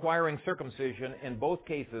for requiring circumcision in both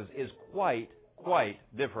cases is quite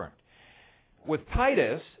different. With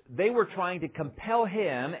Titus, they were trying to compel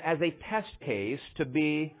him as a test case to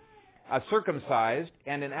be circumcised,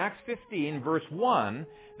 and in Acts 15, verse 1,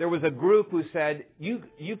 there was a group who said, you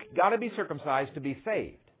got to be circumcised to be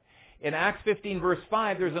saved. In Acts 15, verse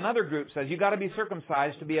 5, there's another group that says, you got to be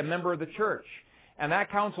circumcised to be a member of the church. And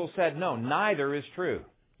that council said, no, neither is true.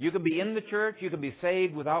 You can be in the church, you can be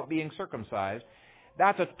saved without being circumcised.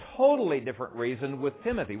 That's a totally different reason with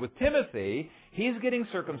Timothy. With Timothy, he's getting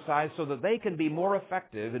circumcised so that they can be more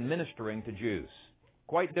effective in ministering to Jews.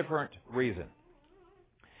 Quite different reason.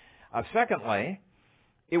 Secondly,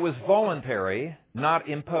 it was voluntary, not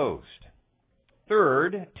imposed.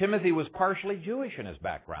 Third, Timothy was partially Jewish in his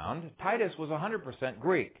background. Titus was 100%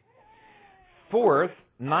 Greek. Fourth,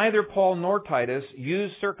 neither Paul nor Titus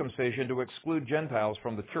used circumcision to exclude Gentiles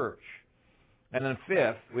from the church. And then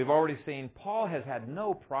fifth, we've already seen Paul has had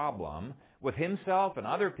no problem with himself and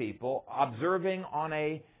other people observing on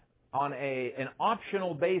an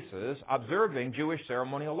optional basis, observing Jewish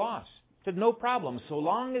ceremonial laws. He said, no problem. So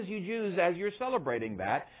long as you Jews, as you're celebrating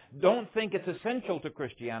that, don't think it's essential to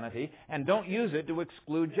Christianity and don't use it to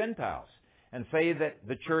exclude Gentiles and say that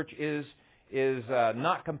the church is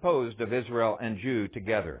not composed of Israel and Jew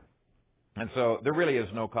together. And so there really is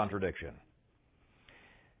no contradiction.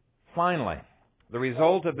 Finally, the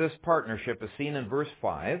result of this partnership is seen in verse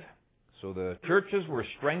 5. So the churches were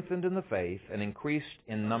strengthened in the faith and increased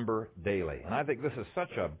in number daily. And I think this is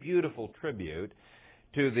such a beautiful tribute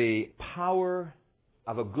to the power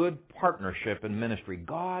of a good partnership in ministry.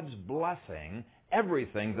 God's blessing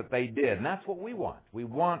everything that they did. And that's what we want. We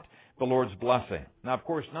want the Lord's blessing. Now, of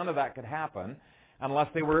course, none of that could happen unless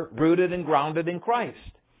they were rooted and grounded in Christ.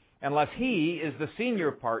 Unless He is the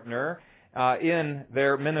senior partner in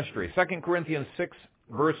their ministry. 2 Corinthians 6,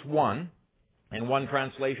 verse 1, in one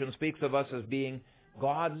translation, speaks of us as being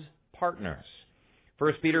God's partners.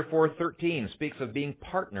 1 Peter 4:13 speaks of being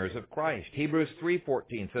partners of Christ. Hebrews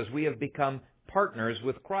 3:14 says we have become partners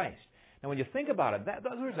with Christ. Now, when you think about it,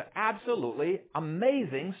 those are absolutely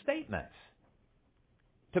amazing statements.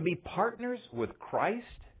 To be partners with Christ?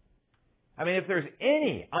 I mean, if there's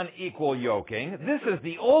any unequal yoking, this is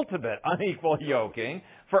the ultimate unequal yoking.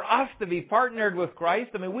 For us to be partnered with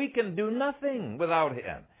Christ, I mean, we can do nothing without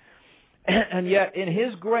Him. And yet, in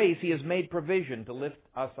His grace, He has made provision to lift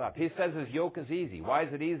us up. He says His yoke is easy. Why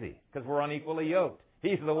is it easy? Because we're unequally yoked.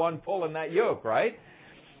 He's the one pulling that yoke, right?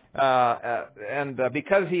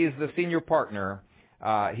 Because He is the senior partner,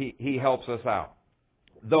 He helps us out.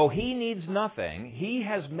 Though He needs nothing, He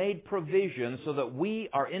has made provision so that we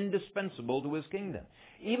are indispensable to His kingdom.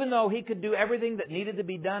 Even though He could do everything that needed to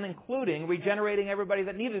be done, including regenerating everybody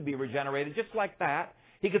that needed to be regenerated, just like that,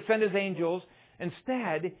 He could send His angels.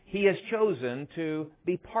 Instead, He has chosen to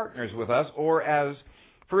be partners with us, or as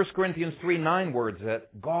 1 Corinthians 3:9 words it,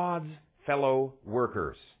 God's fellow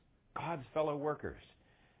workers. God's fellow workers.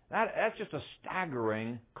 That's just a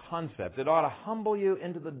staggering concept. It ought to humble you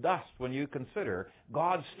into the dust when you consider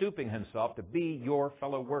God stooping Himself to be your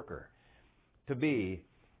fellow worker, to be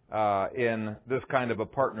in this kind of a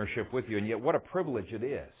partnership with you. And yet what a privilege it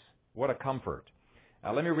is. What a comfort.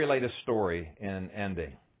 Let me relate a story in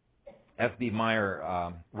ending. F.B.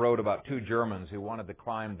 Meyer wrote about two Germans who wanted to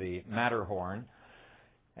climb the Matterhorn.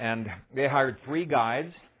 And they hired 3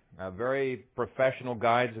 guides, very professional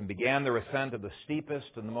guides, and began their ascent of the steepest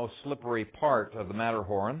and the most slippery part of the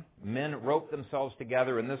Matterhorn. Men roped themselves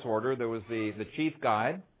together in this order. There was the chief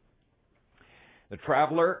guide, the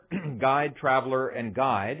traveler, traveler, and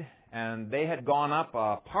guide. And they had gone up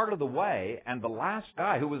part of the way, and the last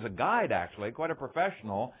guy, who was a guide actually, quite a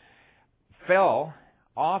professional, fell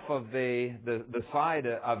off of the side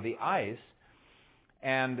of the ice.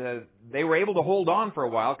 And they were able to hold on for a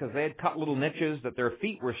while because they had cut little niches that their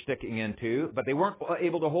feet were sticking into, but they weren't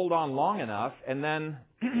able to hold on long enough. And then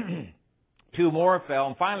 2 more fell,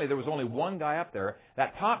 and finally there was only 1 guy up there.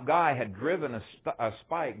 That top guy had driven a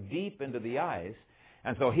spike deep into the ice,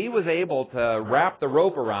 and so he was able to wrap the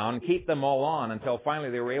rope around, keep them all on, until finally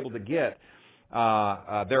they were able to get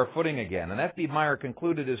their footing again. And F.B. Meyer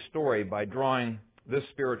concluded his story by drawing this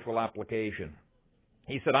spiritual application.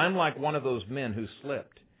 He said, I'm like one of those men who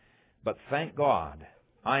slipped, but thank God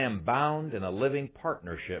I am bound in a living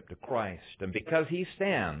partnership to Christ, and because He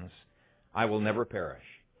stands, I will never perish.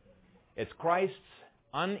 It's Christ's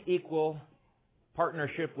unequal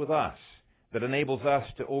partnership with us that enables us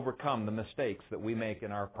to overcome the mistakes that we make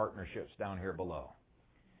in our partnerships down here below.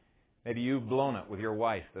 Maybe you've blown it with your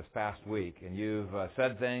wife this past week, and you've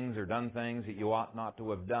said things or done things that you ought not to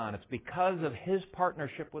have done. It's because of His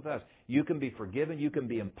partnership with us. You can be forgiven, you can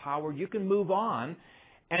be empowered, you can move on,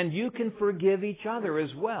 and you can forgive each other as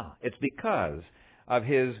well. It's because of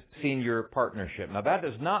His senior partnership. Now, that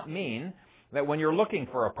does not mean that when you're looking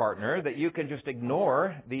for a partner that you can just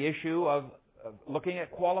ignore the issue of looking at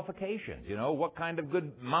qualifications. You know, what kind of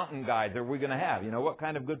good mountain guides are we going to have? You know, what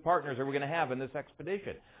kind of good partners are we going to have in this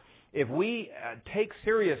expedition? If we take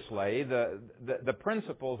seriously the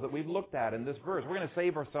principles that we've looked at in this verse, we're going to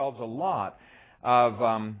save ourselves a lot of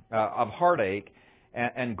heartache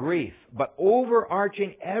and grief. But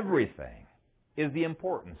overarching everything is the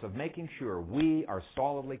importance of making sure we are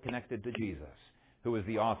solidly connected to Jesus, who is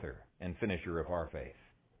the author and finisher of our faith.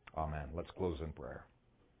 Amen. Let's close in prayer.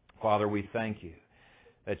 Father, we thank you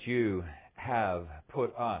that you have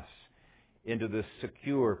put us into this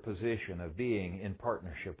secure position of being in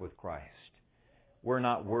partnership with Christ. We're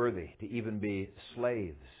not worthy to even be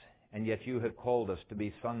slaves, and yet you have called us to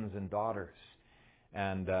be sons and daughters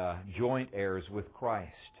and joint heirs with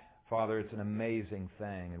Christ. Father, it's an amazing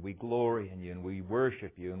thing, and we glory in you, and we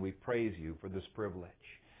worship you, and we praise you for this privilege.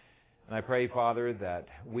 And I pray, Father, that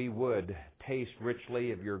we would taste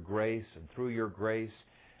richly of your grace, and through your grace,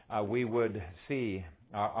 we would see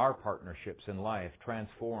our partnerships in life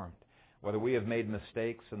transformed. Whether we have made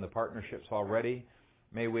mistakes in the partnerships already,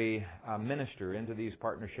 may we minister into these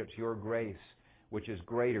partnerships your grace, which is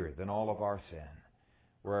greater than all of our sin.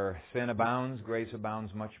 Where sin abounds, grace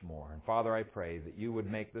abounds much more. And Father, I pray that you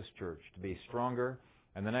would make this church to be stronger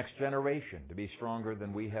and the next generation to be stronger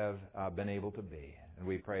than we have been able to be. And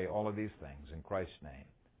we pray all of these things in Christ's name.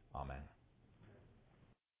 Amen.